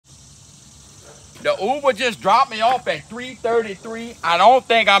The Uber just dropped me off at 3:33. I don't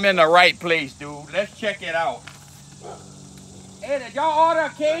think I'm in the right place, dude. Let's check it out. Hey, did y'all order a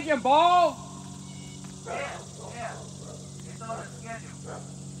Cajun ball? Yeah. It's on the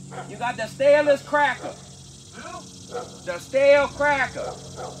schedule. You got the stalest cracker. Who? The stale cracker.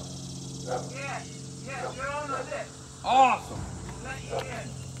 Yeah, you're on the list. Awesome. Let you in.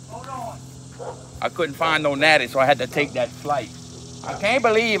 Hold on. I couldn't find no natty, so I had to take that flight. I can't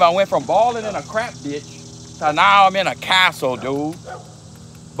believe I went from balling in a crap ditch to now I'm in a castle, dude.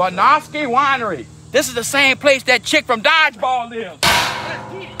 Banoski Winery. This is the same place that chick from Dodgeball lives.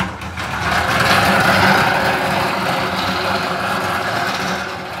 Let's get it.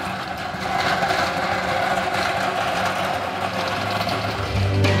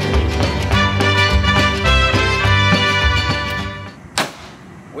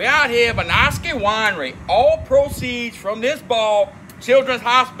 We out here at Banoski Winery. All proceeds from this ball, Children's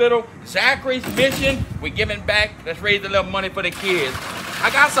Hospital, Zachary's Mission, we're giving back. Let's raise a little money for the kids. I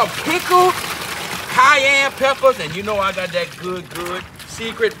got some pickled cayenne peppers, and you know I got that good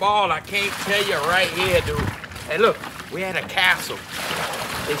secret ball I can't tell you right here, dude. Hey, look, we had a castle.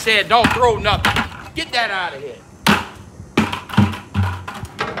 They said don't throw nothing. Get that out of here.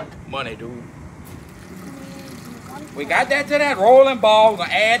 Money, dude. We got that to that rolling ball. We're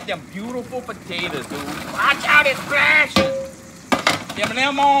gonna add them beautiful potatoes, dude. Watch out, it's splashing. Give me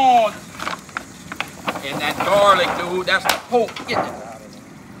them on. And that garlic, dude, that's the pork. Get that out of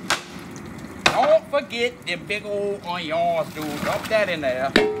there. Don't forget them big old onions, dude. Dump that in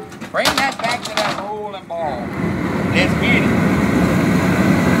there. Bring that back to that rolling ball. Let's get it.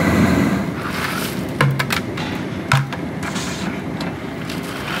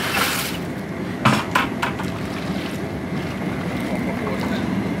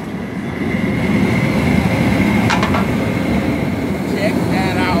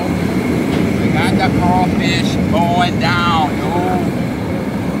 The crawfish going down, dude.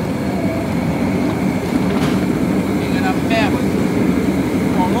 Picking up peppers.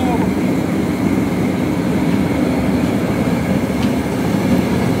 All over.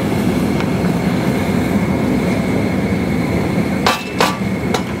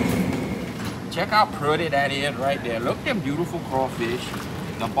 Check how pretty that is right there. Look at them beautiful crawfish.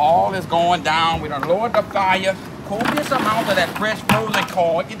 The ball is going down. We done lowered the fire. Copious amount of that fresh frozen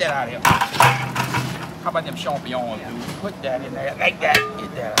corn. Get that out of here. How about them champignons, dude? Put that in there like that.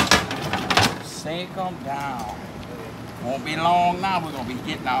 Get that out. Sink them down. Won't be long now. We're going to be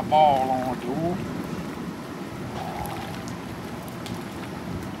getting our ball on, dude.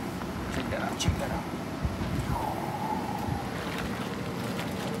 Check that out. Check that out.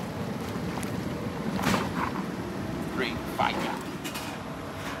 Great fire.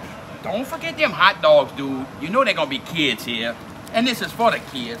 Don't forget them hot dogs, dude. You know they're going to be kids here. And this is for the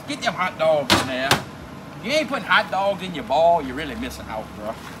kids. Get them hot dogs in there. If you ain't putting hot dogs in your ball, you're really missing out,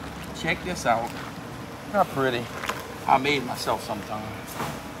 bro. Check this out. How pretty. I made myself sometimes.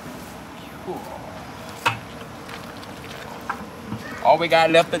 All we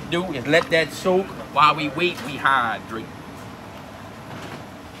got left to do is let that soak. While we wait, we hydrate.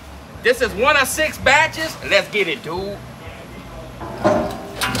 This is 1 of 6 batches. Let's get it, dude.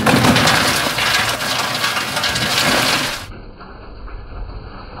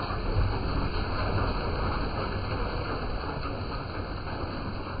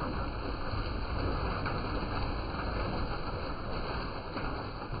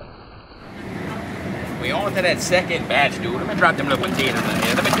 We on to that second batch, dude. Let me drop them little potatoes in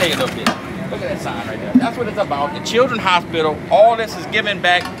here. Let me tell you a little bit. Look at that sign right there. That's what it's about. The Children's Hospital. All this is giving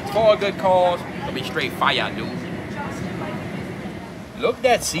back for a good cause. It'll be straight fire, dude. Look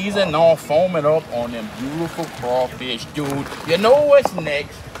that season all foaming up on them beautiful crawfish, dude. You know what's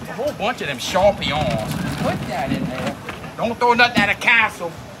next? A whole bunch of them champignons. Put that in there. Don't throw nothing at a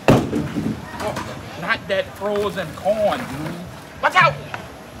castle. Oh, not that frozen corn, dude. Watch out!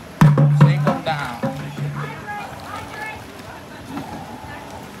 Shake them down.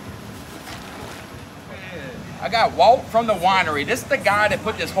 I got Walt from the winery. This is the guy that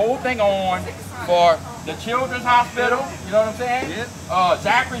put this whole thing on for the Children's Hospital. You know what I'm saying? Yeah.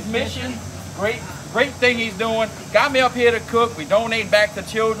 Zachary's Mission. Great thing he's doing. Got me up here to cook. We donate back to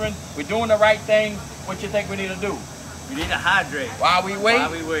children. We're doing the right thing. What you think we need to do? We need to hydrate. While we wait?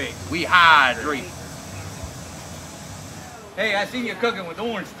 While we wait. We hydrate. Hey, I seen you cooking with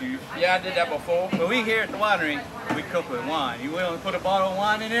orange juice. Yeah, I did that before. But we here at the winery, we cook with wine. You willing to put a bottle of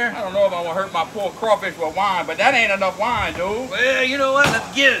wine in there? I don't know if I want to hurt my poor crawfish with wine, but that ain't enough wine, dude. Well, you know what?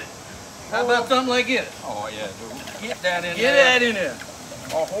 Let's get it. How about something like this? Oh, yeah, dude. Get that in there. Get that in there.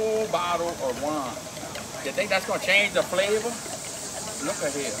 A whole bottle of wine. You think that's going to change the flavor? Look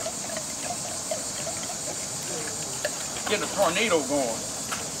at here. get a tornado going.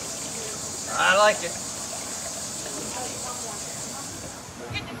 I like it.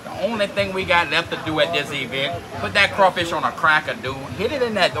 The only thing we got left to do at this event, put that crawfish on a cracker, dude. Hit it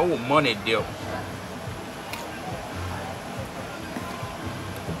in that old money dip.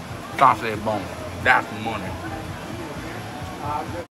 Sausage bone. That's money.